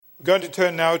We're going to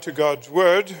turn now to God's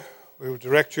Word. We will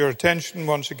direct your attention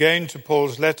once again to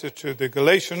Paul's letter to the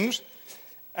Galatians.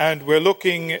 And we're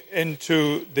looking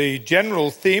into the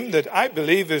general theme that I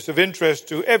believe is of interest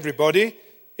to everybody.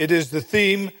 It is the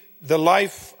theme, the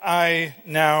life I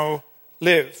now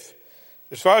live.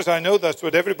 As far as I know, that's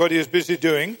what everybody is busy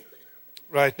doing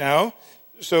right now.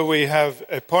 So we have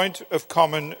a point of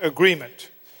common agreement.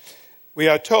 We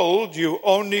are told you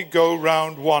only go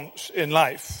round once in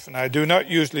life. And I do not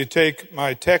usually take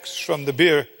my texts from the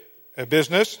beer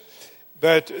business,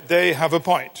 but they have a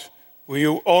point.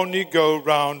 You only go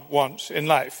round once in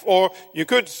life. Or you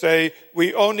could say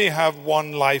we only have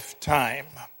one lifetime.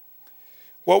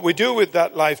 What we do with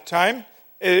that lifetime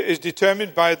is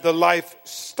determined by the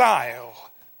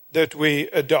lifestyle that we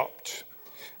adopt.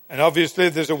 And obviously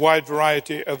there's a wide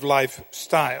variety of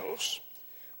lifestyles.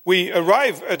 We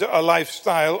arrive at a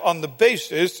lifestyle on the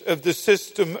basis of the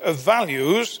system of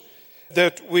values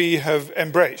that we have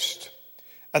embraced.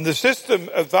 And the system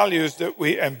of values that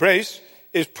we embrace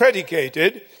is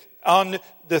predicated on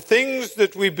the things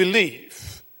that we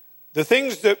believe, the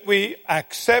things that we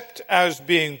accept as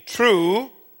being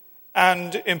true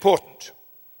and important.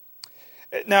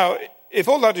 Now, if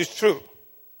all that is true,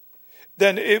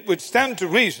 then it would stand to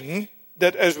reason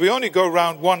that as we only go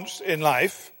round once in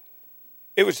life,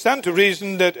 it would stand to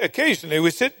reason that occasionally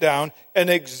we sit down and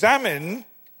examine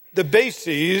the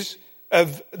bases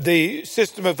of the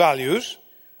system of values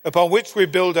upon which we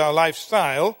build our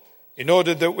lifestyle in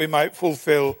order that we might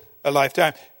fulfill a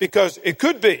lifetime. Because it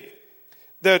could be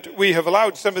that we have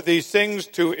allowed some of these things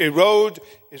to erode.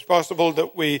 It's possible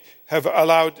that we have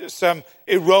allowed some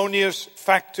erroneous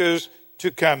factors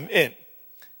to come in.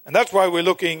 And that's why we're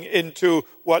looking into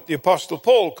what the Apostle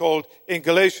Paul called in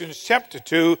Galatians chapter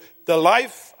 2, the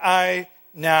life I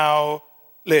now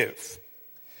live.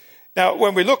 Now,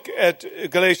 when we look at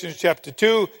Galatians chapter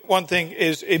 2, one thing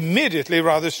is immediately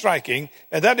rather striking,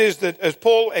 and that is that as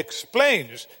Paul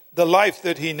explains the life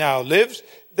that he now lives,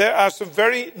 there are some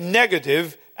very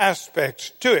negative aspects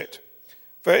to it.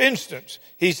 For instance,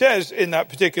 he says in that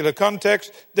particular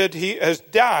context that he has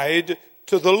died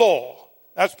to the law.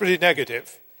 That's pretty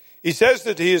negative. He says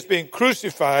that he is being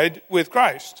crucified with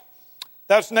Christ.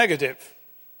 That's negative.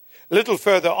 A little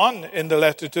further on in the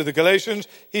letter to the Galatians,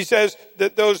 he says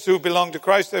that those who belong to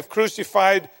Christ have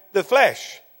crucified the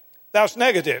flesh. That's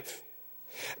negative.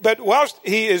 But whilst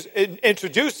he is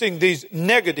introducing these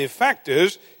negative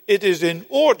factors, it is in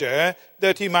order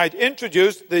that he might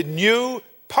introduce the new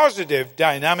positive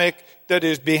dynamic that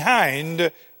is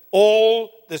behind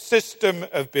all the system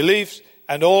of beliefs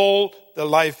and all the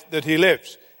life that he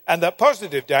lives. And that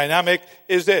positive dynamic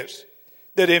is this,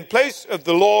 that in place of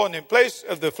the law and in place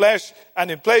of the flesh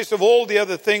and in place of all the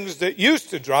other things that used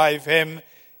to drive him,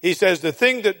 he says the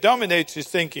thing that dominates his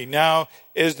thinking now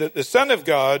is that the Son of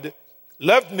God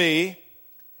loved me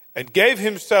and gave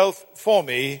himself for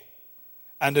me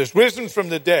and has risen from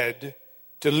the dead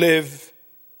to live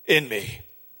in me.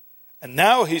 And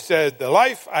now he said, the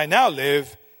life I now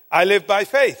live, I live by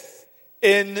faith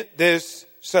in this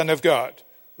Son of God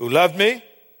who loved me,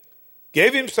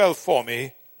 gave himself for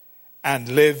me, and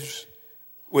lives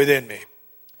within me.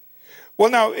 Well,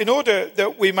 now, in order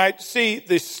that we might see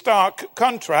the stark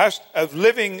contrast of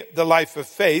living the life of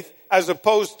faith as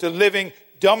opposed to living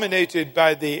dominated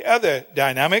by the other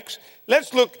dynamics,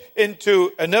 let's look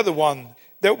into another one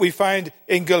that we find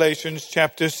in Galatians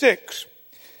chapter 6.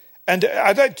 And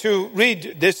I'd like to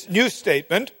read this new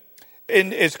statement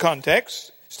in its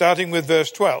context, starting with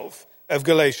verse 12 of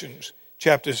Galatians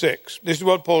chapter 6. This is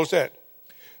what Paul said.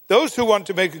 Those who want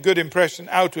to make a good impression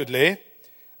outwardly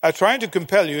are trying to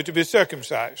compel you to be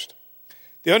circumcised.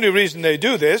 The only reason they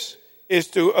do this is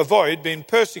to avoid being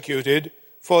persecuted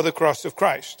for the cross of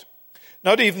Christ.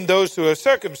 Not even those who are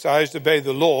circumcised obey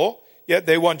the law, yet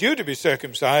they want you to be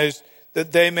circumcised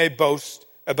that they may boast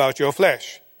about your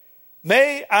flesh.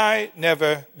 May I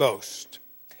never boast,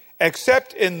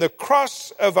 except in the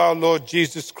cross of our Lord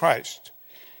Jesus Christ.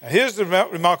 Now here's the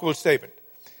remarkable statement.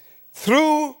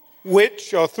 Through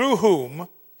which or through whom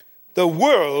the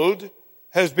world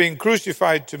has been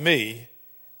crucified to me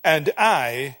and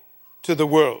I to the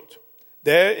world.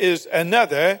 There is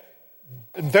another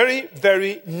very,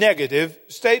 very negative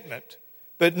statement.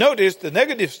 But notice the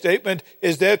negative statement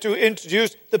is there to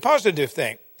introduce the positive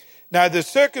thing. Neither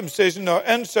circumcision nor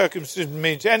uncircumcision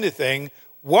means anything.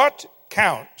 What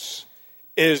counts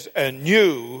is a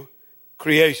new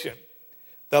creation.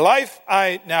 The life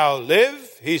I now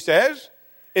live, he says,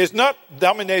 is not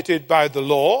dominated by the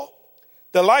law.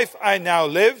 The life I now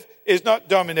live is not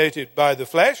dominated by the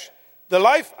flesh. The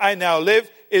life I now live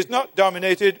is not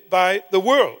dominated by the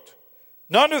world.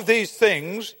 None of these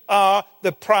things are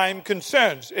the prime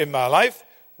concerns in my life.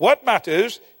 What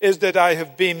matters is that I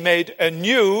have been made a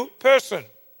new person.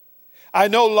 I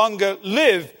no longer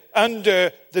live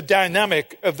under the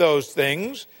dynamic of those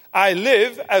things. I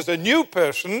live as a new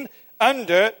person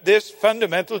under this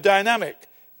fundamental dynamic,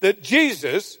 that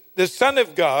Jesus, the Son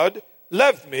of God,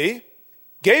 loved me,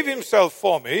 gave himself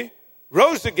for me,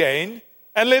 rose again,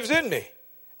 and lives in me.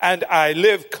 And I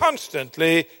live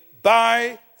constantly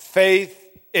by faith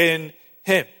in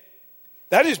him.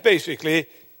 That is basically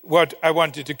what I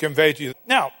wanted to convey to you.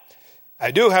 Now,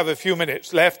 I do have a few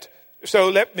minutes left, so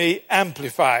let me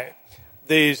amplify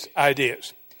these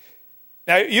ideas.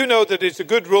 Now, you know that it's a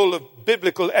good rule of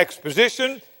biblical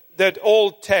exposition that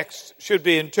all texts should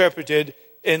be interpreted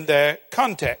in their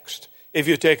context. If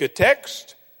you take a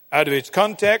text out of its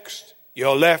context,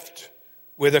 you're left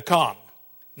with a con.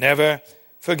 Never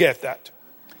forget that.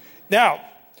 Now,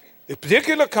 the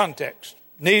particular context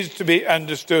needs to be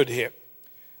understood here.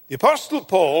 The Apostle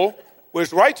Paul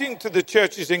was writing to the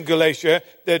churches in Galatia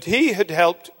that he had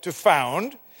helped to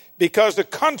found because a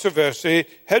controversy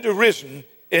had arisen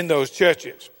in those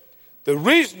churches. The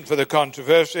reason for the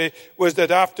controversy was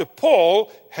that after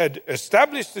Paul had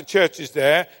established the churches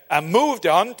there and moved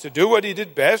on to do what he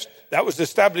did best, that was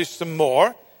establish some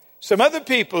more, some other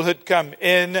people had come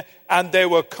in and they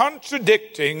were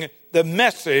contradicting the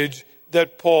message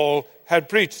that Paul had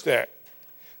preached there.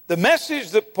 The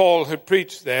message that Paul had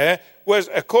preached there was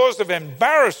a cause of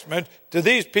embarrassment to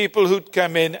these people who'd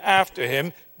come in after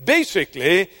him,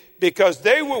 basically because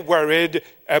they were worried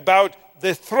about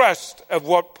the thrust of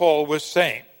what Paul was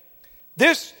saying.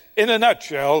 This, in a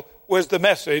nutshell, was the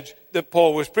message that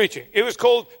Paul was preaching. It was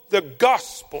called the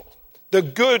gospel, the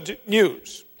good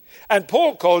news. And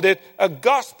Paul called it a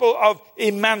gospel of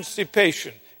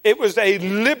emancipation. It was a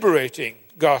liberating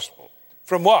gospel.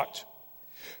 From what?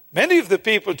 Many of the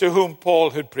people to whom Paul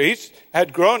had preached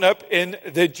had grown up in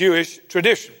the Jewish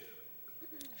tradition.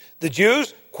 The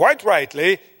Jews, quite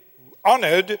rightly,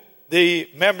 honored the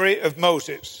memory of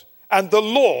Moses and the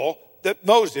law that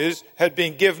Moses had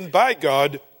been given by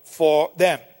God for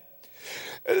them.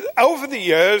 Over the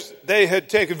years, they had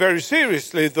taken very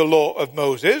seriously the law of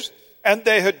Moses, and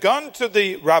they had gone to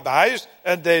the rabbis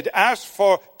and they'd asked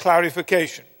for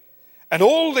clarification. And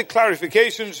all the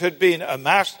clarifications had been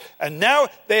amassed, and now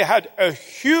they had a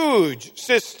huge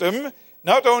system,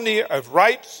 not only of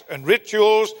rites and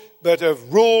rituals, but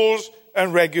of rules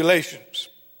and regulations.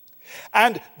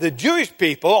 And the Jewish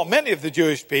people, or many of the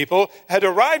Jewish people, had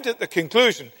arrived at the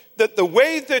conclusion that the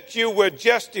way that you were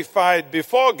justified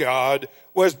before God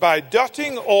was by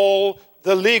dotting all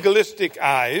the legalistic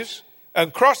I's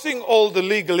and crossing all the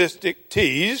legalistic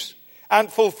T's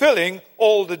and fulfilling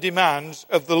all the demands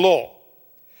of the law.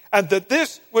 And that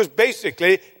this was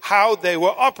basically how they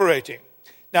were operating.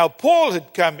 Now, Paul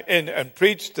had come in and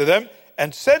preached to them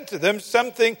and said to them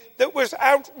something that was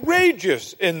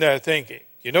outrageous in their thinking.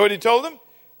 You know what he told them?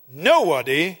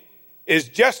 Nobody is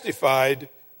justified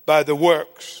by the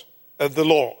works of the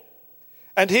law.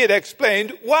 And he had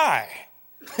explained why.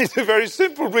 It's a very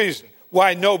simple reason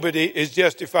why nobody is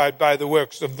justified by the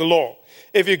works of the law.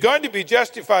 If you're going to be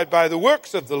justified by the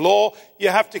works of the law, you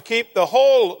have to keep the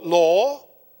whole law,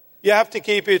 you have to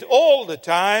keep it all the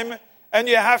time, and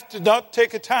you have to not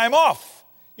take a time off.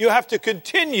 You have to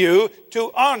continue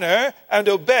to honor and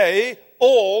obey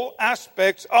all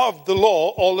aspects of the law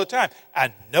all the time.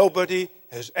 And nobody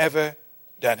has ever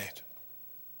done it.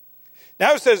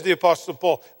 Now, says the Apostle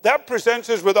Paul, that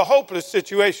presents us with a hopeless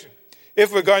situation.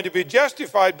 If we're going to be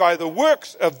justified by the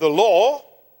works of the law,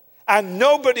 and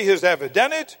nobody has ever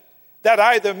done it, that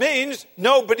either means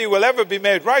nobody will ever be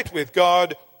made right with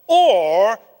God,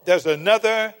 or there's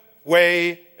another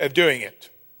way of doing it.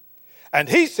 And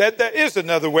he said there is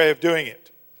another way of doing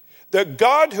it. That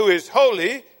God, who is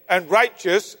holy and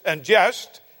righteous and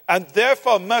just, and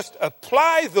therefore must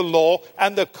apply the law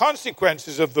and the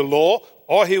consequences of the law,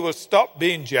 or he will stop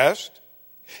being just,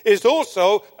 is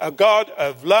also a God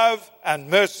of love and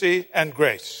mercy and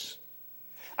grace.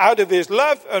 Out of his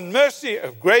love and mercy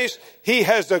of grace, he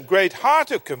has a great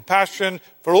heart of compassion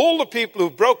for all the people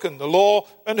who've broken the law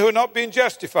and who are not being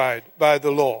justified by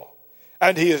the law.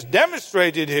 And he has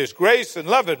demonstrated his grace and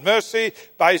love and mercy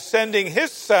by sending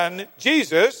his son,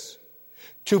 Jesus,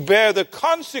 to bear the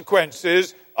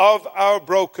consequences of our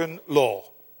broken law,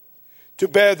 to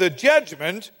bear the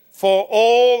judgment for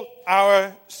all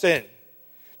our sin,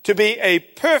 to be a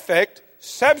perfect,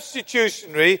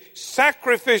 substitutionary,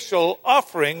 sacrificial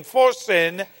offering for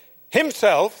sin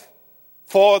himself,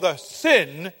 for the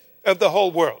sin of the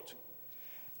whole world.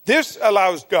 This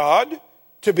allows God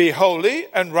to be holy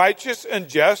and righteous and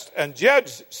just and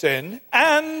judge sin,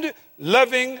 and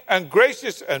loving and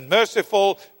gracious and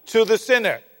merciful to the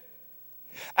sinner.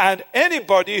 And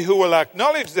anybody who will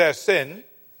acknowledge their sin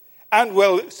and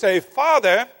will say,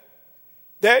 Father,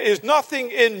 there is nothing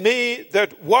in me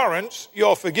that warrants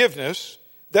your forgiveness.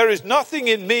 There is nothing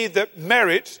in me that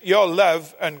merits your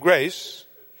love and grace.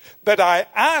 But I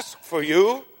ask for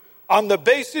you, on the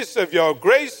basis of your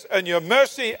grace and your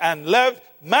mercy and love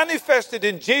manifested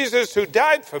in Jesus who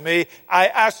died for me, I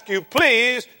ask you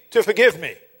please to forgive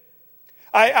me.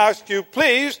 I ask you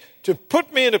please to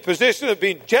put me in a position of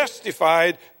being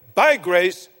justified by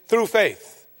grace through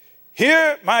faith.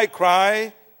 Hear my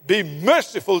cry, be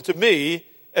merciful to me,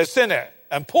 a sinner.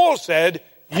 And Paul said,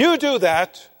 you do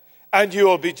that and you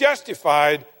will be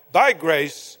justified by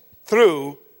grace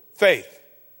through faith.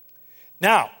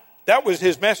 Now, that was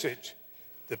his message.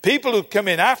 The people who come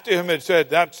in after him had said,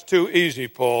 that's too easy,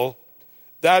 Paul.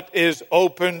 That is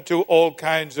open to all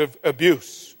kinds of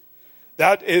abuse.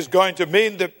 That is going to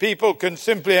mean that people can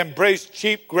simply embrace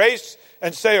cheap grace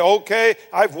and say, okay,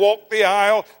 I've walked the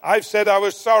aisle, I've said I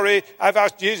was sorry, I've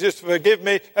asked Jesus to forgive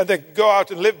me, and they can go out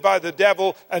and live by the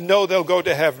devil and know they'll go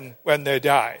to heaven when they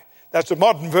die. That's a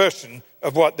modern version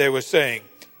of what they were saying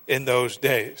in those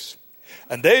days.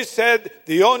 And they said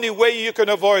the only way you can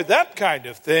avoid that kind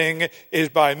of thing is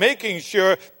by making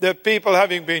sure that people,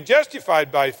 having been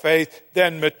justified by faith,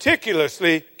 then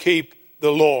meticulously keep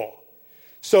the law.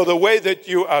 So the way that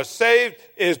you are saved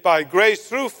is by grace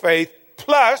through faith,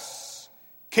 plus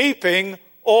keeping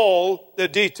all the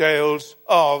details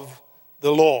of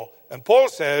the law. And Paul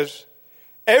says,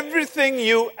 everything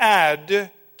you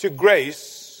add to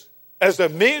grace as a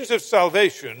means of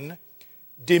salvation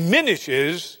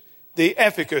diminishes the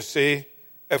efficacy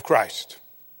of Christ.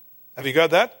 Have you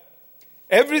got that?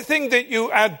 Everything that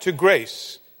you add to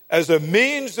grace as a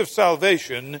means of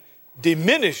salvation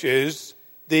diminishes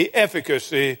the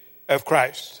efficacy of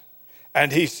Christ.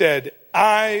 And he said,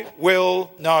 I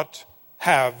will not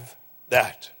have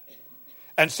that.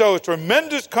 And so a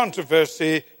tremendous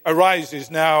controversy arises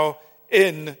now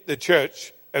in the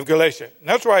church of Galatia. And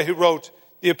that's why he wrote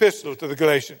the epistle to the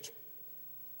Galatians.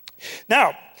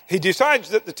 Now, he decides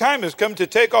that the time has come to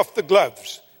take off the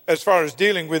gloves as far as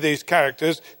dealing with these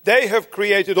characters. They have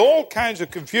created all kinds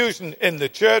of confusion in the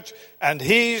church, and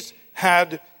he's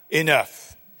had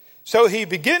enough. So he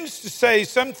begins to say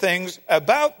some things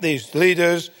about these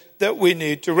leaders that we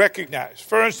need to recognize.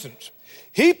 For instance,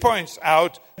 he points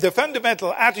out the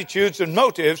fundamental attitudes and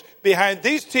motives behind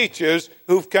these teachers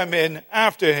who've come in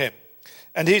after him.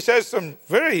 And he says some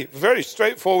very, very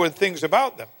straightforward things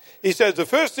about them. He says the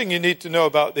first thing you need to know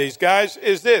about these guys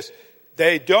is this.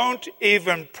 They don't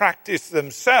even practice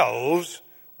themselves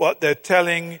what they're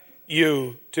telling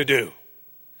you to do.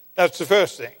 That's the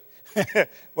first thing.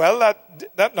 Well,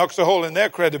 that knocks a hole in their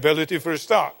credibility for a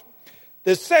start.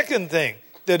 The second thing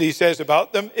that he says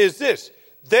about them is this.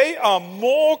 They are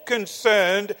more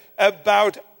concerned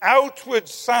about outward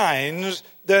signs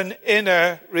than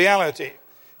inner reality.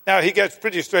 Now, he gets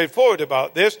pretty straightforward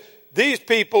about this. These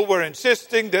people were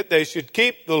insisting that they should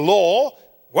keep the law.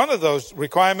 One of those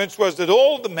requirements was that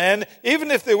all the men,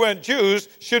 even if they weren't Jews,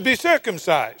 should be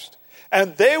circumcised.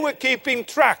 And they were keeping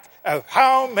track of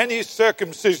how many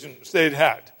circumcisions they'd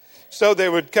had. So they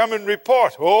would come and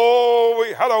report,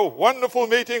 we had a wonderful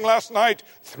meeting last night,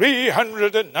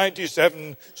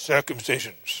 397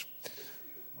 circumcisions.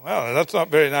 Well, that's not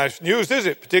very nice news, is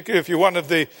it? Particularly if you're one of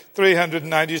the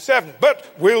 397.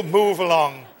 But we'll move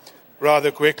along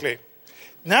rather quickly.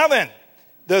 Now then,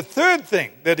 the third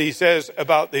thing that he says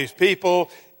about these people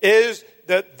is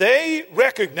that they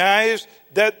recognize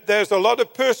that there's a lot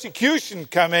of persecution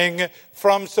coming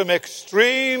from some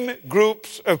extreme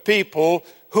groups of people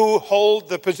who hold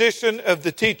the position of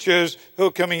the teachers who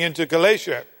are coming into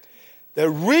Galatia. The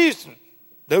reason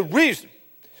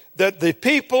that the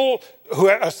people who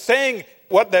are saying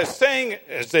what they're saying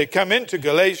as they come into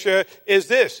Galatia is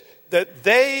this, that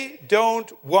they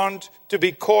don't want to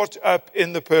be caught up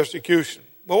in the persecution.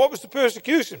 Well, what was the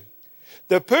persecution?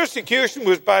 The persecution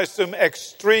was by some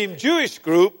extreme Jewish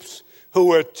groups who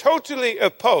were totally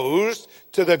opposed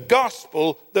to the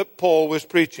gospel that Paul was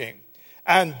preaching.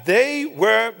 And they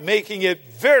were making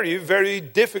it very, very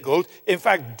difficult, in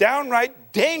fact,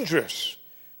 downright dangerous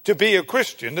to be a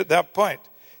Christian at that point.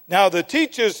 Now, the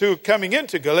teachers who are coming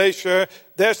into Galatia,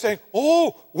 they're saying,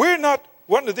 we're not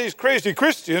one of these crazy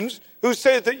Christians. who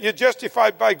say that you're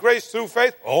justified by grace through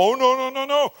faith. Oh,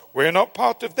 no. We're not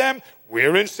part of them.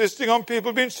 We're insisting on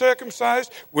people being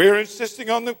circumcised. We're insisting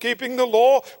on them keeping the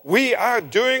law. We are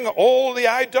doing all the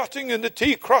I-dotting and the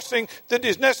T-crossing that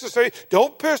is necessary.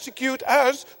 Don't persecute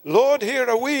us. Lord, here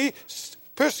are we.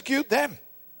 Persecute them.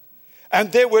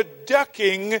 And they were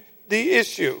ducking the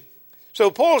issue.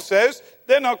 So Paul says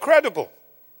they're not credible.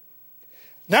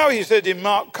 Now he said in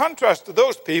marked contrast to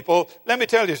those people, let me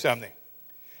tell you something.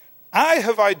 I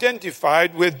have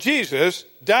identified with Jesus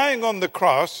dying on the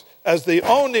cross as the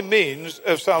only means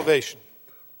of salvation.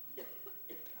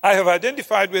 I have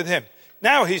identified with him.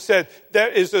 Now he said there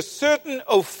is a certain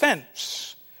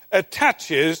offense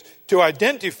attaches to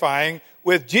identifying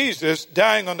with Jesus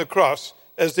dying on the cross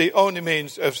as the only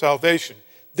means of salvation.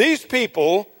 These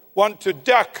people want to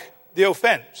duck the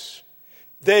offense.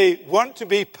 They want to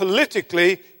be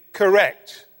politically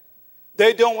correct.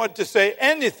 They don't want to say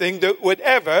anything that would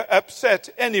ever upset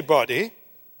anybody.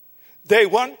 They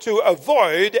want to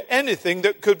avoid anything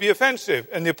that could be offensive.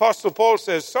 And the Apostle Paul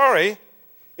says, sorry,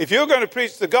 if you're going to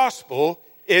preach the gospel,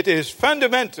 it is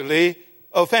fundamentally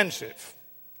offensive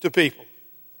to people.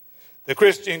 The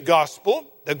Christian gospel,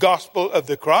 the gospel of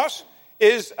the cross,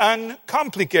 is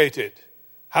uncomplicated.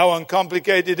 How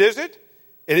uncomplicated is it?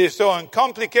 It is so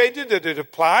uncomplicated that it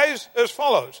applies as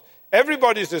follows.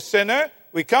 Everybody's a sinner.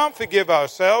 We can't forgive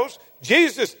ourselves.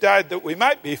 Jesus died that we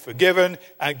might be forgiven,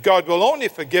 and God will only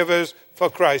forgive us for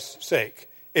Christ's sake.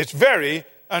 It's very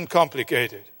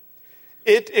uncomplicated.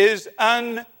 It is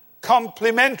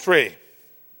uncomplimentary.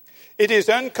 It is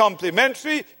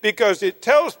uncomplimentary because it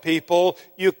tells people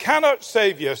you cannot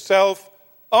save yourself,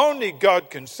 only God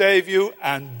can save you,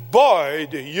 and boy,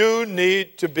 do you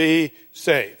need to be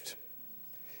saved.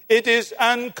 It is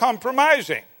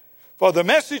uncompromising, for the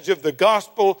message of the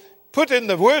gospel, put in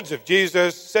the words of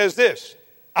Jesus, says this: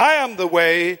 I am the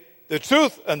way, the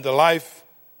truth, and the life.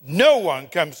 No one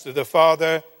comes to the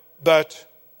Father but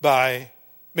by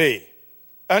me.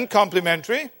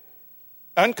 Uncomplimentary,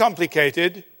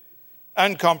 uncomplicated,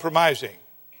 uncompromising.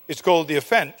 It's called the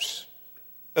offense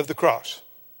of the cross.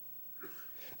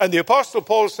 And the Apostle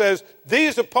Paul says,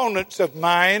 these opponents of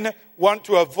mine want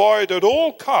to avoid at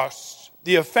all costs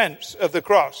the offense of the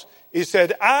cross. He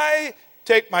said, I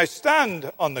take my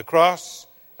stand on the cross,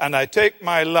 and I take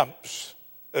my lumps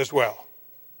as well.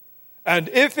 And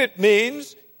if it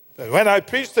means that when I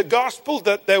preach the gospel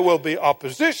that there will be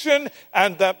opposition,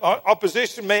 and that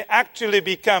opposition may actually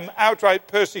become outright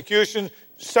persecution,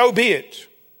 so be it.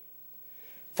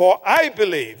 For I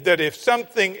believe that if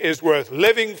something is worth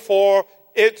living for,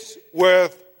 it's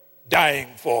worth dying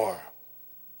for.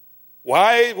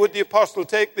 Why would the apostle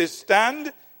take this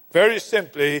stand? Very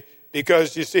simply,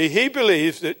 because, you see, he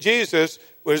believes that Jesus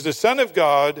was the Son of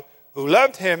God who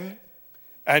loved him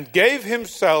and gave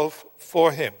himself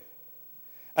for him.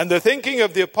 And the thinking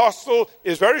of the apostle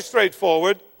is very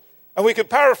straightforward, and we could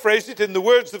paraphrase it in the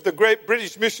words of the great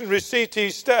British missionary C.T.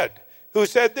 Studd, who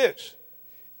said this: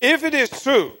 if it is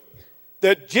true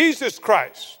that Jesus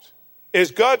Christ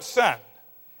is God's Son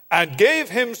and gave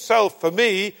himself for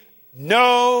me,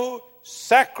 no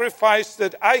sacrifice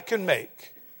that I can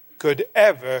make could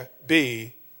ever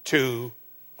be too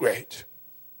great.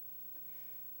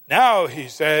 Now, he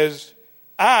says,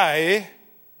 I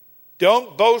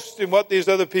don't boast in what these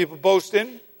other people boast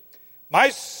in. My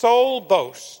sole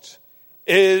boast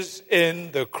is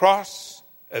in the cross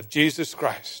of Jesus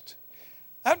Christ.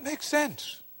 That makes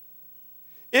sense.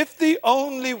 If the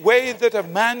only way that a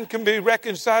man can be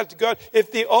reconciled to God,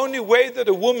 if the only way that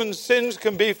a woman's sins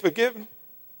can be forgiven,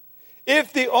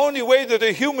 if the only way that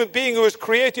a human being who was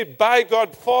created by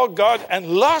God, for God,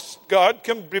 and lost God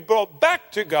can be brought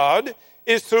back to God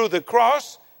is through the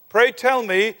cross, pray tell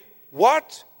me,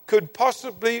 what could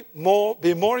possibly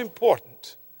be more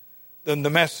important than the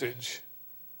message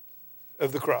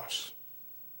of the cross?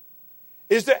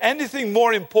 Is there anything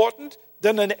more important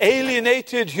than an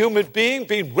alienated human being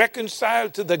being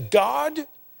reconciled to the God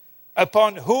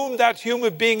upon whom that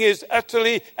human being is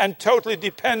utterly and totally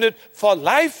dependent for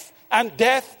life and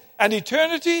death and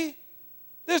eternity?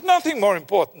 There's nothing more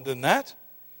important than that.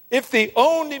 If the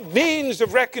only means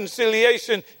of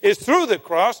reconciliation is through the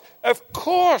cross, of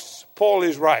course Paul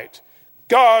is right.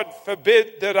 God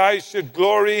forbid that I should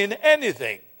glory in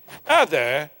anything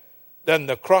other than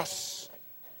the cross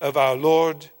of our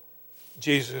Lord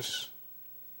Jesus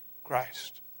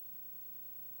Christ.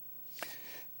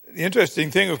 The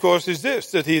interesting thing, of course, is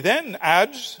this, that he then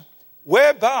adds,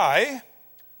 whereby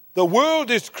the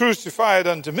world is crucified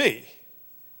unto me,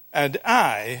 and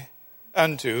I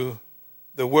unto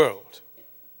the world.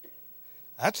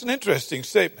 That's an interesting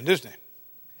statement, isn't it?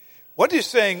 What he's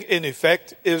saying, in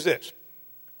effect, is this.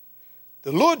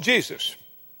 The Lord Jesus,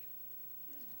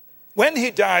 when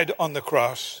he died on the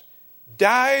cross,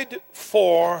 died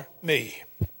for me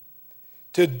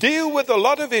to deal with a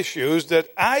lot of issues that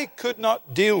I could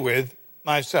not deal with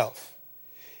myself.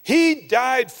 He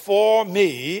died for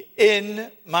me in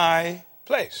my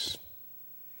place.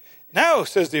 Now,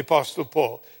 says the Apostle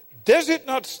Paul, does it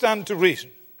not stand to reason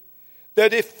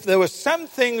that if there were some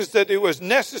things that it was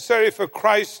necessary for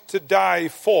Christ to die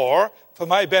for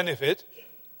my benefit,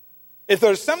 if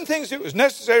there are some things it was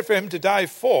necessary for him to die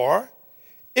for,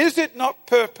 is it not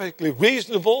perfectly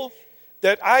reasonable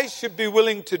that I should be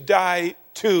willing to die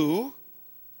to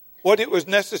what it was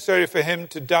necessary for him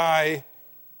to die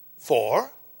for?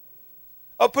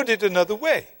 I'll put it another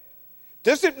way.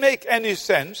 Does it make any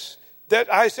sense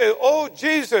that I say, oh,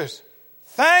 Jesus,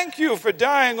 thank you for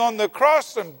dying on the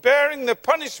cross and bearing the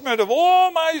punishment of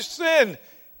all my sin.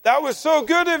 That was so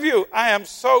good of you. I am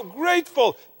so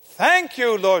grateful. Thank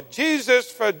you, Lord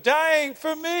Jesus, for dying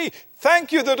for me.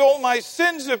 Thank you that all my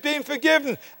sins have been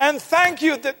forgiven. And thank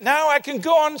you that now I can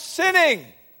go on sinning.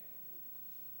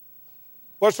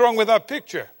 What's wrong with that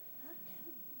picture?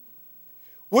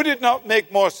 Would it not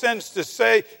make more sense to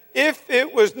say, if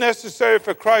it was necessary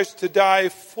for Christ to die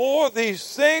for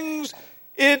these things,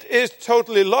 it is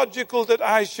totally logical that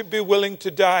I should be willing to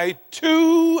die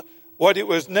to what it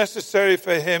was necessary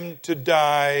for him to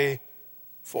die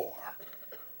for.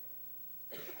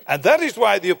 And that is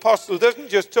why the apostle doesn't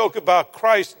just talk about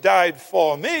Christ died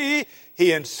for me.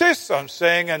 He insists on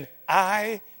saying, and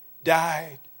I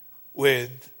died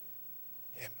with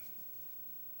him.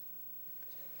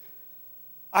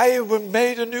 I have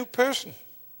made a new person.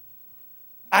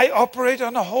 I operate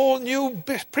on a whole new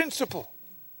principle.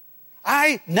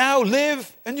 I now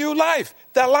live a new life.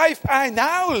 The life I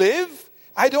now live,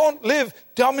 I don't live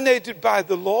dominated by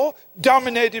the law,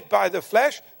 dominated by the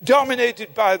flesh,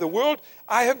 dominated by the world.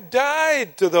 I have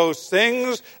died to those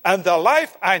things, and the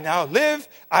life I now live,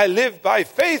 I live by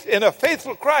faith in a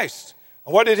faithful Christ.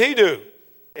 And what did he do?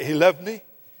 He loved me,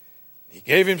 he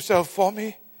gave himself for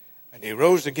me, and he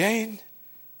rose again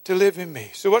to live in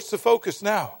me. So what's the focus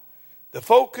now? The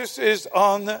focus is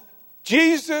on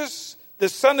Jesus, the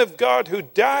Son of God, who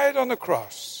died on the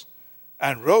cross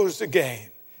and rose again.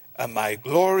 And my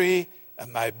glory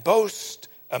and my boast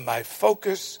and my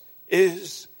focus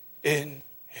is in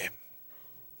him.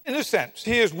 In a sense,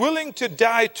 he is willing to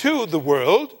die to the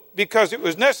world because it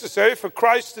was necessary for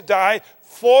Christ to die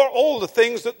for all the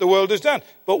things that the world has done.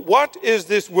 But what is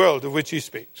this world of which he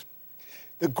speaks?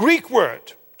 The Greek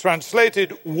word,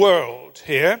 translated world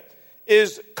here,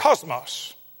 is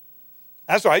cosmos.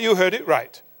 That's right, you heard it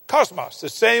right. Cosmos, the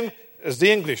same as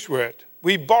the English word.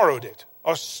 We borrowed it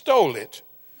or stole it.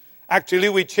 Actually,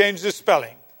 we changed the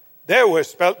spelling.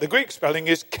 The Greek spelling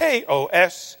is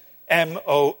K-O-S-M-O-S.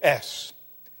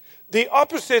 The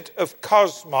opposite of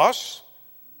cosmos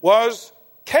was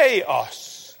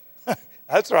chaos.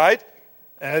 That's right.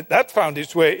 That found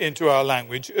its way into our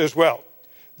language as well.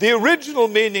 The original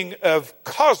meaning of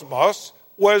cosmos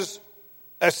was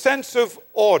a sense of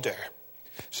order.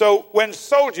 So when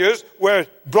soldiers were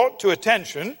brought to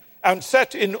attention and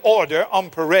set in order on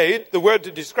parade, the word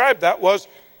to describe that was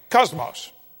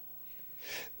cosmos.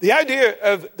 The idea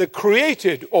of the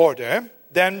created order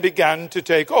then began to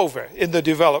take over in the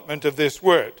development of this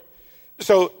word.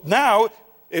 So now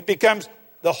it becomes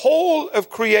the whole of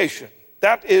creation.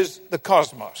 That is the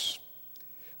cosmos.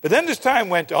 But then as time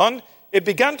went on, it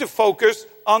began to focus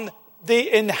on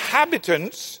the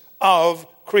inhabitants of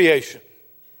creation.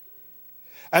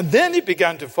 And then it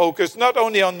began to focus not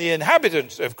only on the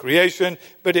inhabitants of creation,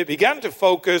 but it began to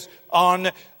focus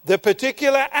on the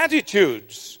particular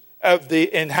attitudes of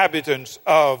the inhabitants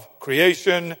of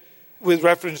creation with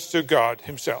reference to God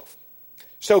himself.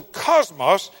 So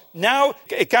cosmos, now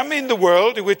it can mean the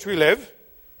world in which we live,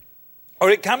 or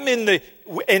it can mean the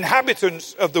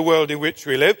inhabitants of the world in which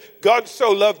we live. God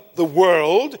so loved the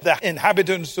world, the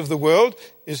inhabitants of the world,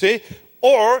 you see,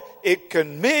 or it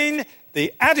can mean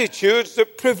the attitudes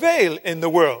that prevail in the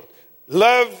world.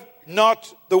 Love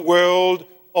not the world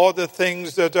or the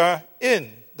things that are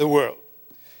in the world.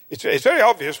 It's very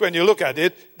obvious when you look at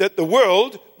it that the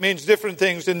world means different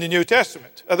things in the New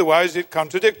Testament. Otherwise, it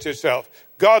contradicts itself.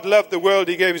 God loved the world,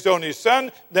 he gave his only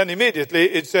son. Then immediately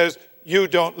it says, you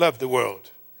don't love the world.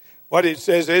 What it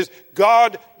says is,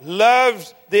 God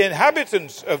loves the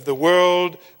inhabitants of the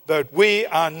world, but we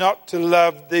are not to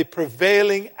love the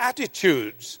prevailing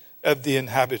attitudes of the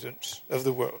inhabitants of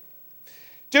the world.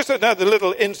 Just another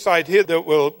little insight here that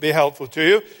will be helpful to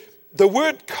you. The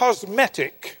word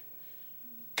cosmetic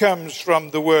comes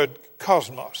from the word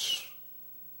cosmos.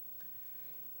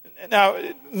 Now,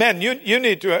 men, you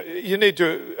need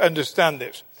to understand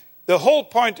this. The whole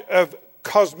point of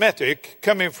cosmetic,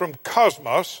 coming from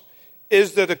cosmos,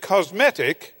 is that a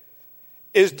cosmetic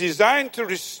is designed to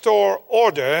restore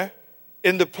order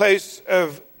in the place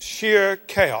of sheer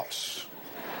chaos.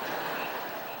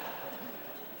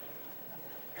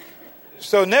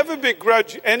 So never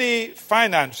begrudge any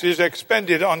finances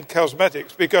expended on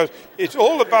cosmetics, because it's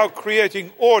all about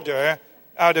creating order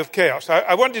out of chaos.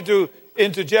 I wanted to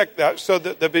interject that so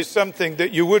that there be something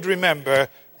that you would remember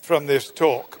from this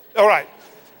talk. All right,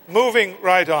 moving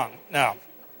right on now.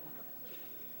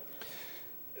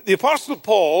 The Apostle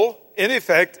Paul, in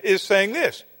effect, is saying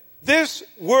this. This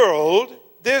world,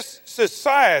 this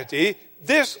society,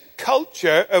 this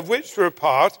culture of which we're a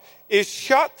part is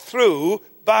shot through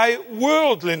by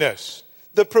worldliness,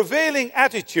 the prevailing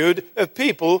attitude of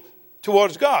people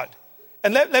towards God.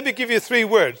 And let me give you 3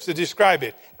 words to describe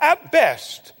it. At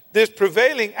best, this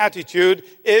prevailing attitude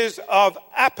is of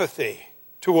apathy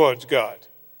towards God.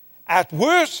 At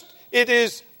worst, it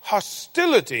is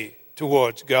hostility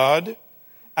towards God.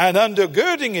 And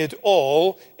undergirding it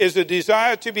all is a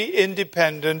desire to be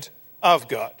independent of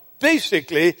God.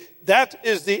 Basically, that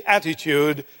is the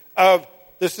attitude of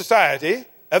the society,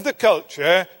 of the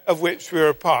culture of which we're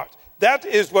a part. That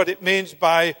is what it means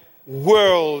by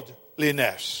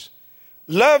worldliness.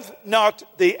 Love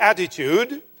not the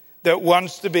attitude that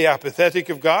wants to be apathetic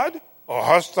of God, or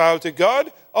hostile to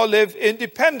God, or live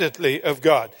independently of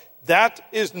God. That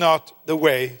is not the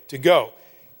way to go.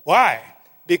 Why?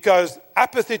 Because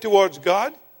apathy towards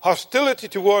God, hostility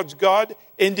towards God,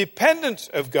 independence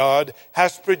of God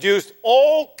has produced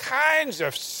all kinds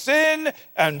of sin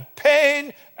and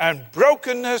pain and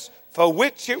brokenness for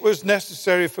which it was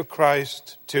necessary for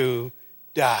Christ to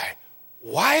die.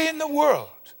 Why in the world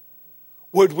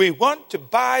would we want to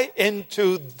buy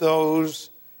into those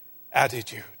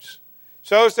attitudes?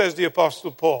 So says the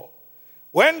Apostle Paul.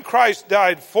 When Christ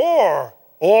died for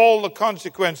all the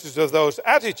consequences of those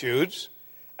attitudes,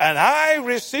 and I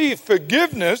received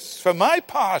forgiveness for my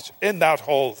part in that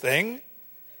whole thing,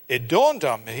 it dawned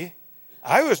on me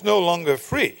I was no longer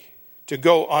free to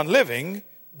go on living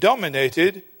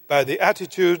dominated by the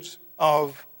attitudes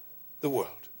of the world.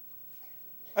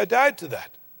 I died to that.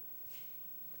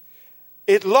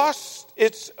 It lost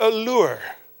its allure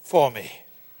for me.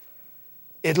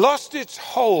 It lost its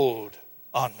hold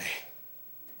on me.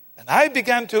 And I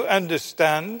began to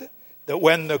understand that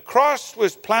when the cross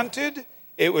was planted,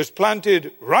 it was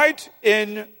planted right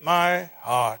in my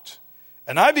heart.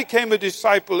 And I became a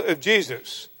disciple of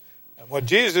Jesus. And what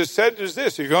Jesus said is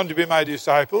this: if you're going to be my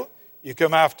disciple, you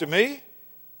come after me,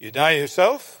 you die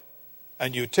yourself,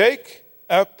 and you take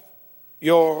up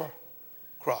your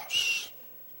cross.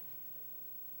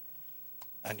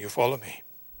 And you follow me.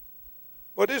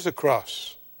 What is a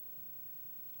cross?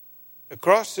 A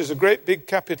cross is a great big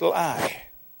capital I.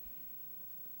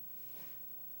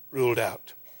 Ruled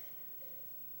out.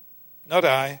 Not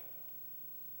I,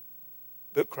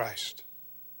 but Christ,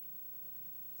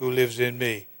 who lives in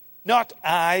me. Not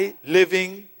I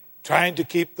living, trying to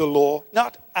keep the law.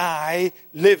 Not I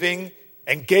living,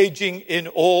 engaging in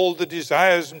all the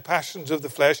desires and passions of the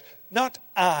flesh. Not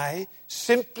I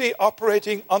simply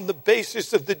operating on the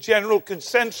basis of the general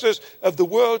consensus of the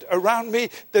world around me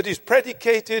that is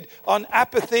predicated on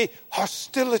apathy,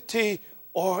 hostility,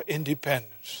 or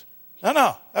independence.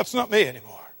 No, that's not me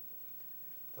anymore.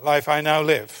 The life I now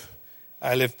live,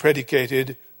 I live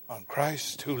predicated on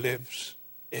Christ who lives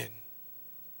in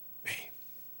me.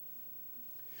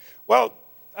 Well,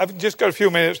 I've just got a few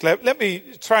minutes left. Let me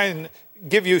try and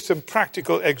give you some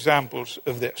practical examples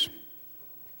of this.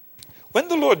 When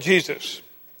the Lord Jesus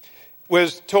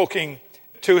was talking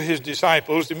to his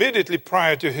disciples immediately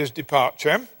prior to his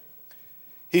departure,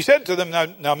 he said to them,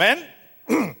 now men,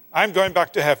 I'm going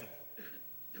back to heaven.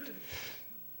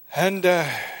 And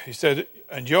he said,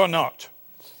 and you're not.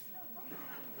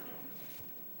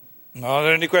 Are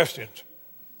there any questions?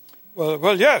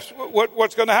 Well, yes.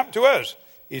 What's going to happen to us?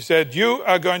 He said, you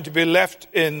are going to be left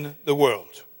in the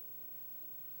world.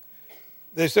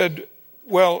 They said,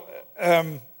 well,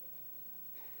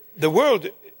 the world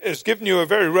has given you a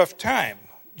very rough time,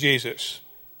 Jesus.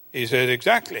 He said,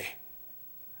 exactly.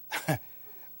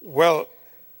 Well,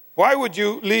 why would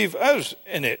you leave us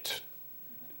in it,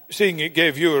 seeing it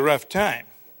gave you a rough time?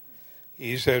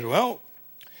 He said, well,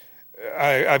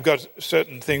 I've got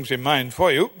certain things in mind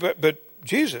for you, but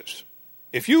Jesus,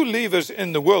 if you leave us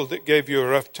in the world that gave you a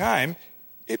rough time,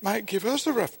 it might give us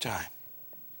a rough time.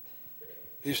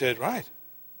 He said, right.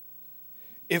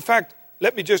 In fact,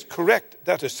 let me just correct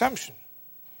that assumption.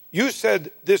 You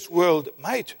said this world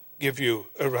might give you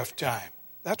a rough time.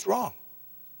 That's wrong.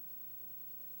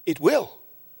 It will.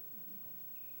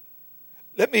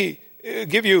 Let me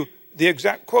give you the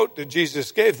exact quote that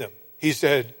Jesus gave them. He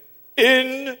said,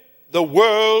 in the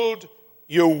world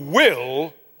you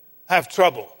will have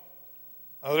trouble.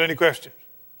 Are there any questions?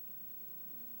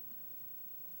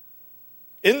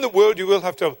 In the world you will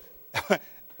have trouble.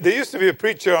 There used to be a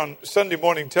preacher on Sunday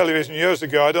morning television years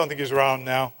ago. I don't think he's around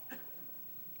now.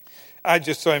 I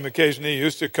just saw him occasionally. He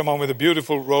used to come on with a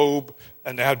beautiful robe,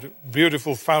 and they had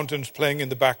beautiful fountains playing in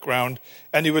the background.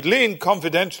 And he would lean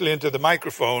confidentially into the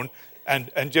microphone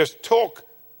and just talk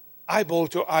eyeball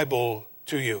to eyeball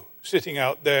to you, sitting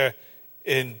out there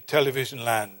in television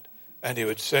land. And he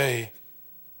would say,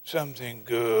 something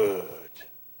good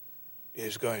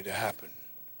is going to happen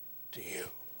to you.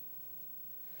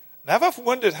 And I've often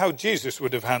wondered how Jesus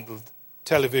would have handled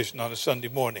television on a Sunday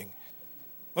morning.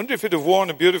 I wonder if he'd have worn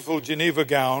a beautiful Geneva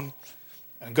gown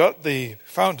and got the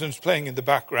fountains playing in the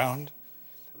background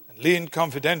and leaned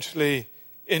confidentially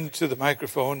into the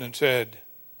microphone and said,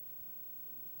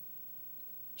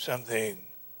 something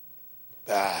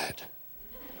bad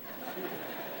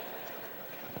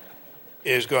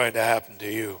is going to happen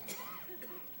to you.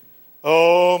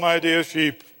 Oh, my dear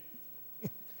sheep,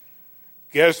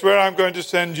 guess where I'm going to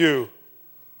send you?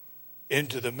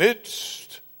 Into the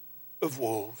midst of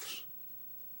wolves.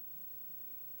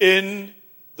 In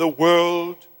the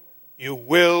world you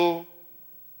will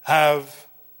have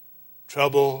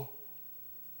trouble.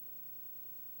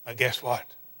 And guess what?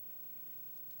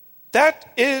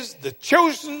 That is the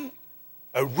chosen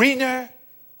arena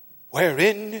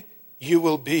wherein you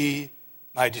will be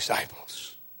my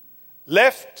disciples.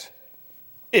 Left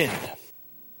in.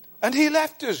 And he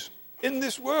left us in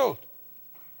this world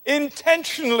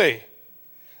intentionally.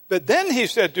 But then he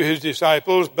said to his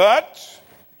disciples, but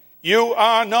you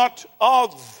are not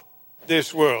of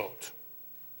this world.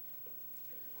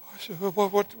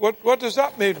 What does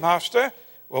that mean, Master?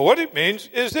 Well, what it means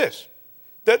is this,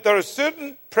 that there are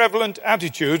certain prevalent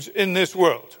attitudes in this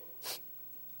world.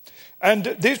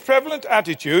 And these prevalent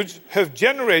attitudes have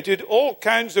generated all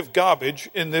kinds of garbage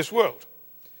in this world.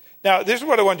 Now, this is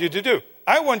what I want you to do.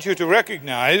 I want you to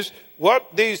recognize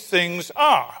what these things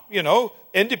are.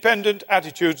 Independent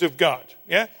attitudes of God.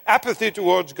 Yeah? Apathy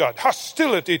towards God.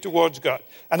 Hostility towards God.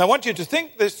 And I want you to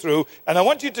think this through, and I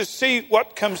want you to see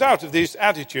what comes out of these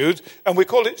attitudes, and we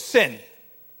call it sin.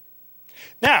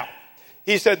 Now,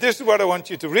 he said, this is what I want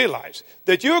you to realize,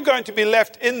 that you're going to be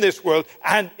left in this world,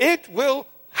 and it will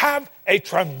have a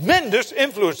tremendous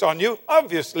influence on you,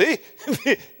 obviously,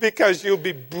 because you'll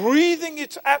be breathing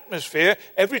its atmosphere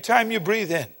every time you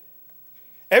breathe in.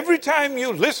 Every time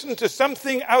you listen to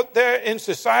something out there in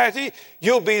society,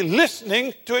 you'll be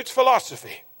listening to its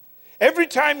philosophy. Every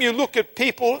time you look at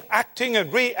people acting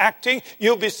and reacting,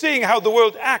 you'll be seeing how the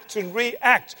world acts and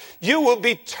reacts. You will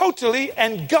be totally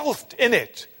engulfed in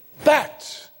it.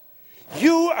 But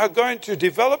you are going to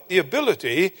develop the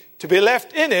ability to be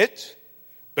left in it,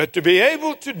 but to be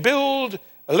able to build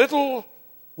a little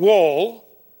wall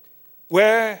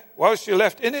where, whilst you're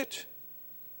left in it,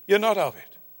 you're not of it.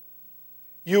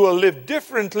 You will live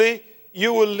differently.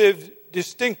 You will live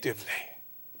distinctively.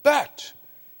 But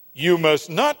you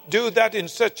must not do that in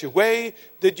such a way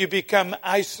that you become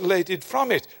isolated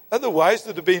from it. Otherwise,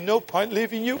 there'd be no point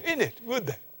leaving you in it, would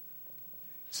there?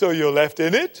 So you're left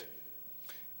in it,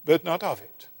 but not of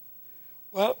it.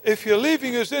 Well, if you're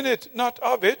leaving us in it, not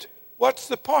of it, what's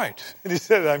the point? And he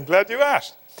said, I'm glad you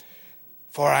asked.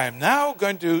 For I am now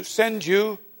going to send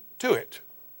you to it.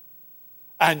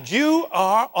 And you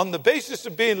are, on the basis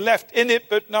of being left in it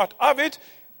but not of it,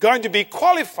 going to be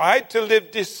qualified to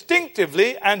live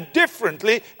distinctively and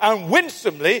differently and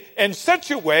winsomely in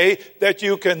such a way that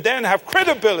you can then have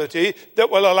credibility that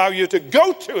will allow you to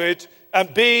go to it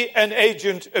and be an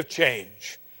agent of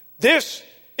change. This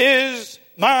is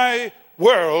my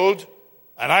world,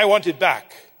 and I want it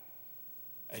back.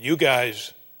 And you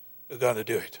guys are going to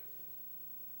do it.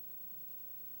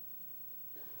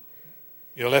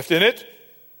 You're left in it.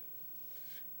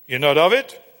 You're not of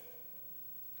it.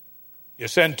 You're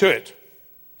sent to it.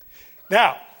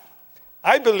 Now,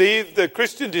 I believe that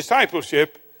Christian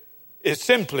discipleship is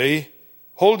simply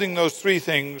holding those three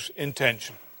things in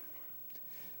tension.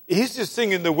 The easiest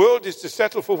thing in the world is to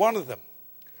settle for one of them.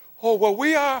 Oh, well,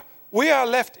 we are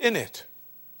left in it.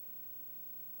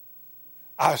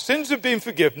 Our sins have been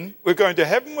forgiven. We're going to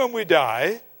heaven when we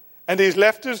die, and he's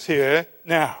left us here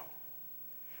now.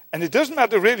 And it doesn't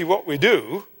matter really what we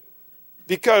do,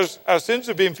 because our sins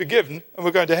have been forgiven and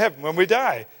we're going to heaven when we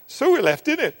die. So we're left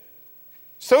in it.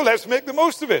 So let's make the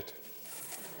most of it.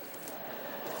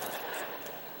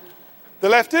 They're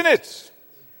left in it.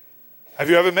 Have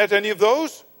you ever met any of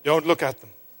those? Don't look at them.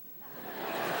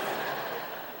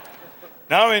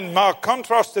 Now in marked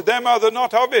contrast to them are the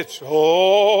not of it.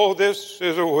 Oh, this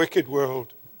is a wicked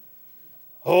world.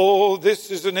 Oh,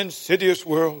 this is an insidious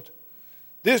world.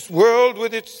 This world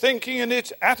with its thinking and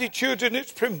its attitude and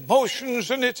its promotions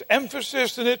and its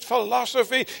emphasis and its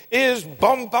philosophy is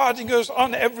bombarding us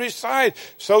on every side.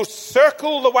 So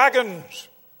circle the wagons.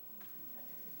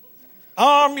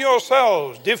 Arm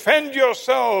yourselves. Defend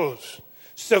yourselves.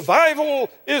 Survival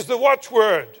is the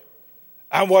watchword.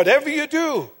 And whatever you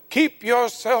do, keep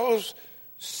yourselves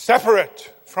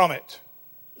separate from it.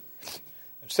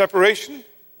 And separation,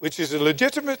 which is a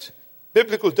legitimate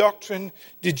biblical doctrine,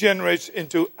 degenerates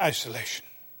into isolation.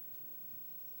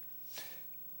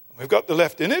 We've got the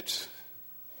left in it,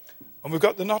 and we've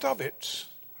got the not of it,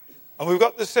 and we've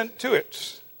got the sent to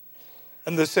it.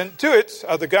 And the sent to it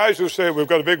are the guys who say, we've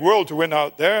got a big world to win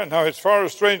out there, and now it's far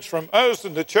estranged from us,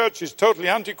 and the church is totally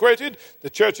antiquated, the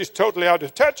church is totally out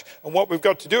of touch, and what we've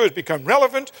got to do is become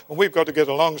relevant, and we've got to get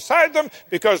alongside them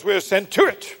because we're sent to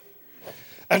it.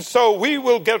 And so we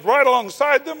will get right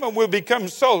alongside them and we'll become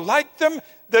so like them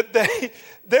that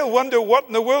they'll wonder what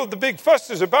in the world the big fuss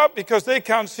is about, because they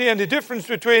can't see any difference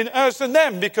between us and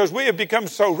them, because we have become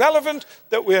so relevant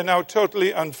that we are now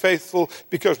totally unfaithful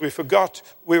because we forgot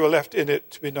we were left in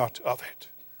it to be not of it.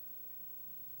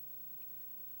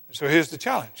 So here's the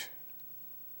challenge.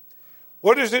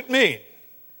 What does it mean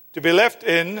to be left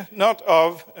in, not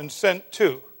of, and sent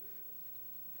to?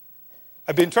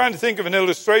 I've been trying to think of an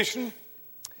illustration.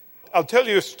 I'll tell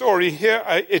you a story here.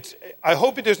 I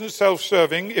hope it isn't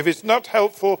self-serving. If it's not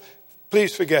helpful,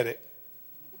 please forget it.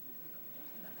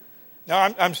 No,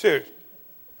 I'm serious.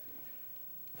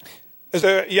 As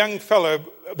a young fellow,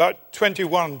 about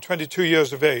 21, 22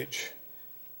 years of age,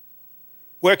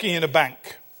 working in a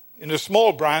bank, in a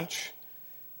small branch,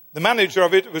 the manager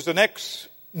of it was an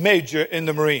ex-major in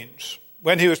the Marines.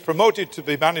 When he was promoted to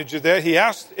be manager there, he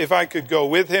asked if I could go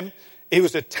with him. He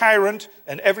was a tyrant,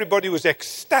 and everybody was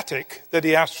ecstatic that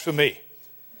he asked for me.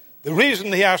 The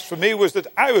reason he asked for me was that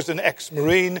I was an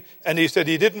ex-Marine, and he said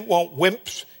he didn't want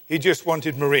wimps, he just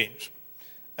wanted Marines.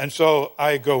 And so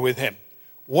I go with him.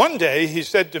 One day he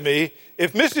said to me,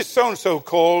 if Mrs. So-and-so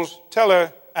calls, tell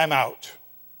her I'm out.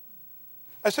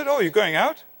 I said, oh, you're going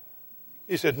out?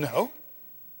 He said, no.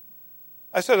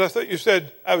 I said, I thought you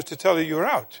said I was to tell her you were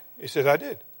out. He said, I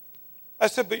did. I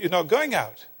said, but you're not going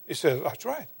out. He said, that's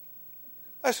right.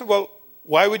 I said, well,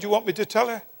 why would you want me to tell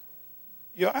her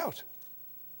you're out?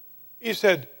 He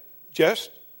said,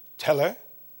 just tell her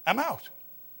I'm out.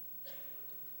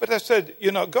 But I said,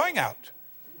 you're not going out.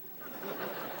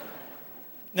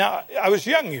 Now, I was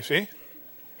young, you see.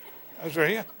 I was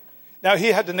very young. Now, he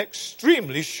had an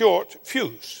extremely short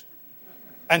fuse.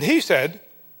 And he said,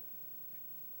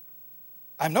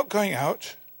 I'm not going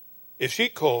out. If she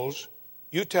calls,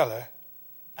 you tell her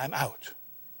I'm out.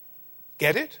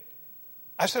 Get it?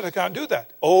 I said, I can't do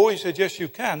that. Oh, he said, yes, you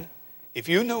can. If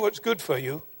you know what's good for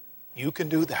you, you can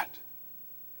do that.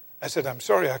 I said, I'm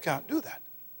sorry, I can't do that.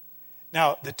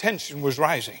 Now, the tension was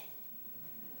rising.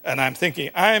 And I'm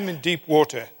thinking, I'm in deep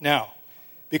water now.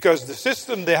 Because the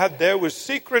system they had there was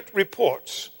secret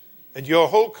reports. And your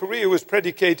whole career was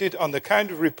predicated on the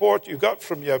kind of report you got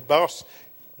from your boss.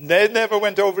 They never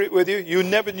went over it with you. You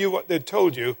never knew what they'd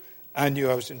told you. I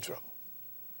knew I was in trouble.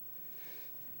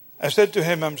 I said to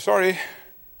him, I'm sorry,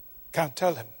 can't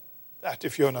tell him that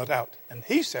if you're not out. And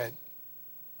he said,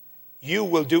 you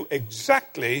will do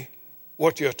exactly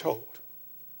what you're told.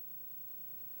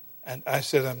 And I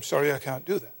said, I'm sorry, I can't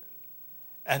do that.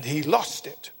 And he lost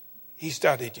it. He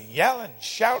started to yell and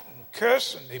shout and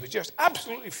curse, and he was just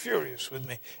absolutely furious with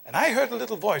me. And I heard a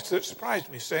little voice that surprised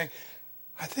me saying,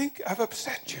 I think I've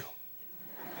upset you.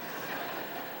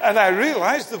 And I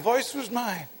realized the voice was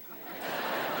mine.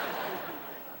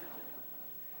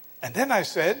 And then I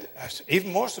said, I was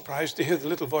even more surprised to hear the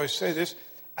little voice say this,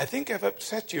 I think I've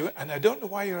upset you, and I don't know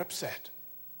why you're upset.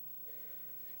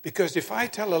 Because if I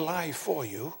tell a lie for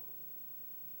you,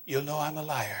 you'll know I'm a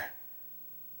liar.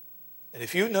 And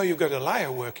if you know you've got a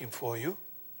liar working for you,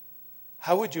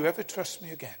 how would you ever trust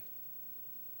me again?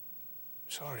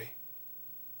 Sorry,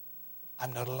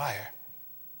 I'm not a liar.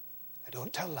 I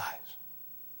don't tell lies.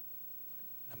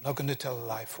 I'm not going to tell a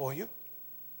lie for you,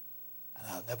 and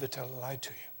I'll never tell a lie to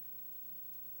you.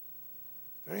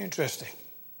 Very interesting.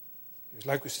 It was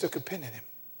like we stuck a pin in him.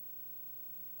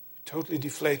 Totally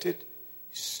deflated.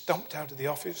 He stomped out of the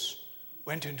office,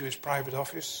 went into his private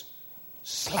office,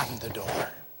 slammed the door.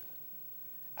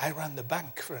 I ran the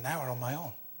bank for an hour on my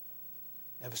own.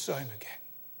 Never saw him again.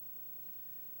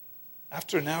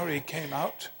 After an hour he came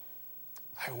out.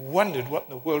 I wondered what in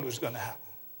the world was going to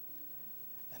happen.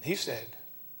 And he said,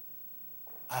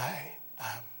 I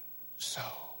am so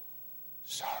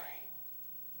sorry.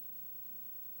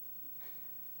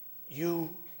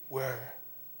 You were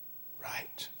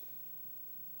right.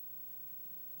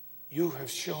 You have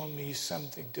shown me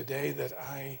something today that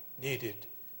I needed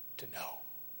to know.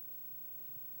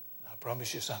 And I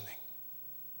promise you something.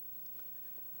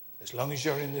 As long as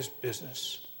you're in this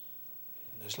business,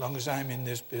 and as long as I'm in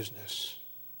this business,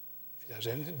 if it has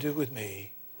anything to do with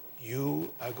me,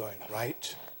 you are going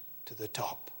right to the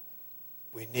top.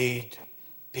 We need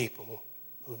people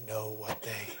who know what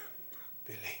they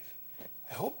believe.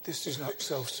 I hope this is not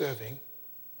self-serving.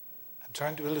 I'm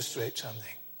trying to illustrate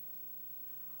something.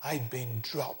 I'd been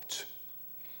dropped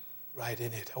right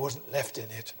in it. I wasn't left in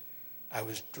it. I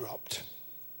was dropped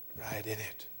right in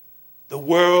it. The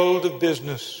world of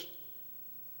business,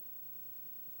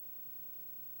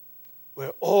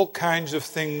 where all kinds of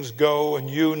things go, and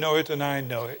you know it and I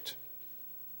know it.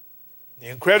 The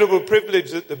incredible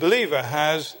privilege that the believer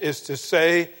has is to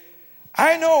say,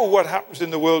 I know what happens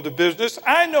in the world of business.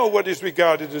 I know what is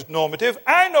regarded as normative.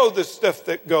 I know the stuff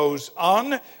that goes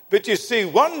on. But you see,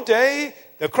 one day,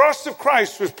 the cross of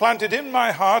Christ was planted in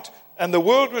my heart, and the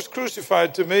world was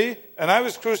crucified to me, and I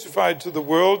was crucified to the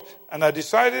world, and I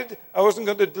decided I wasn't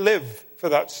going to live for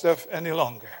that stuff any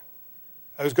longer.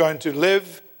 I was going to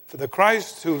live for the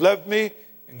Christ who loved me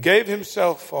and gave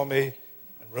himself for me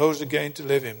and rose again to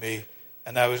live in me.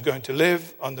 And I was going to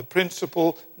live on the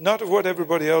principle, not of what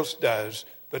everybody else does,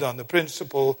 but on the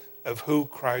principle of who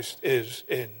Christ is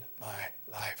in my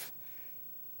life.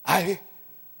 I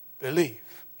believe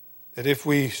that if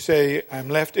we say, I'm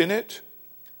left in it,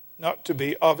 not to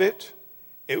be of it,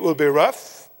 it will be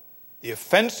rough. The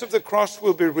offense of the cross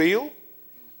will be real.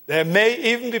 There may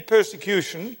even be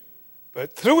persecution,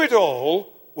 but through it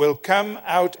all will come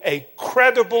out a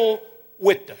credible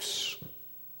witness.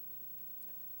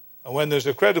 And when there's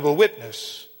a credible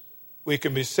witness, we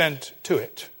can be sent to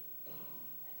it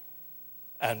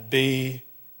and be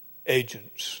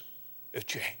agents of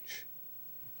change.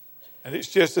 And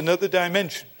it's just another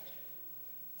dimension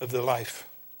of the life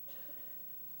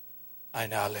I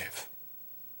now live.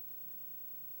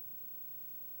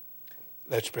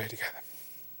 Let's pray together.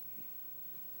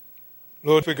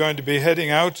 Lord, we're going to be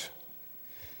heading out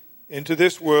into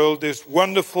this world, this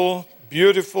wonderful,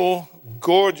 beautiful,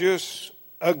 gorgeous,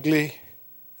 ugly,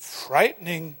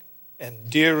 frightening,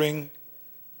 endearing,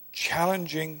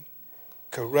 challenging,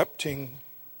 corrupting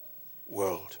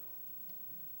world.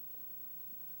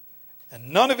 And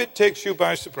none of it takes you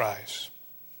by surprise.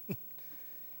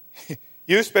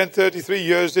 You spent 33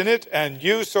 years in it, and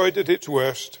you saw it at its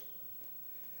worst.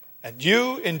 And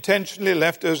you intentionally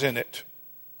left us in it.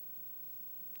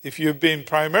 If you've been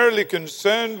primarily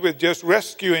concerned with just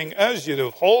rescuing us, you'd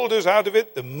have hauled us out of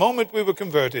it the moment we were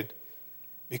converted,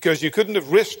 because you couldn't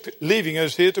have risked leaving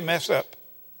us here to mess up.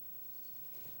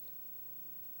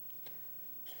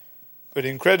 But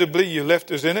incredibly, you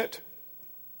left us in it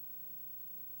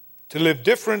to live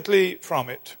differently from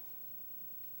it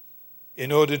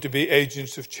in order to be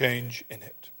agents of change in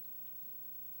it.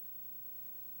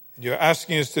 And you're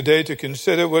asking us today to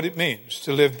consider what it means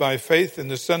to live by faith in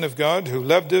the Son of God who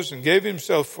loved us and gave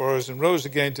himself for us and rose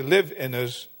again to live in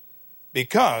us,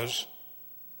 because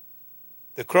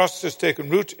the cross has taken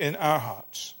root in our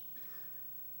hearts.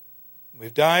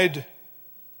 We've died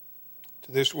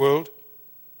to this world,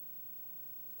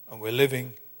 and we're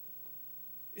living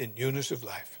in newness of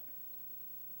life.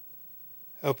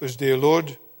 Help us, dear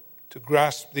Lord, to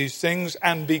grasp these things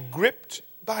and be gripped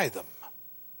by them,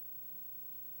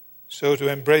 so to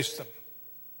embrace them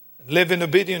and live in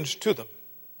obedience to them,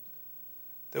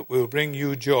 that will bring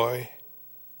you joy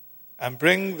and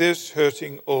bring this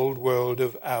hurting old world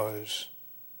of ours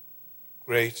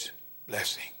great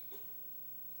blessing.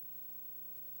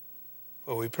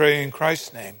 For we pray in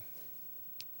Christ's name.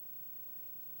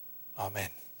 Amen.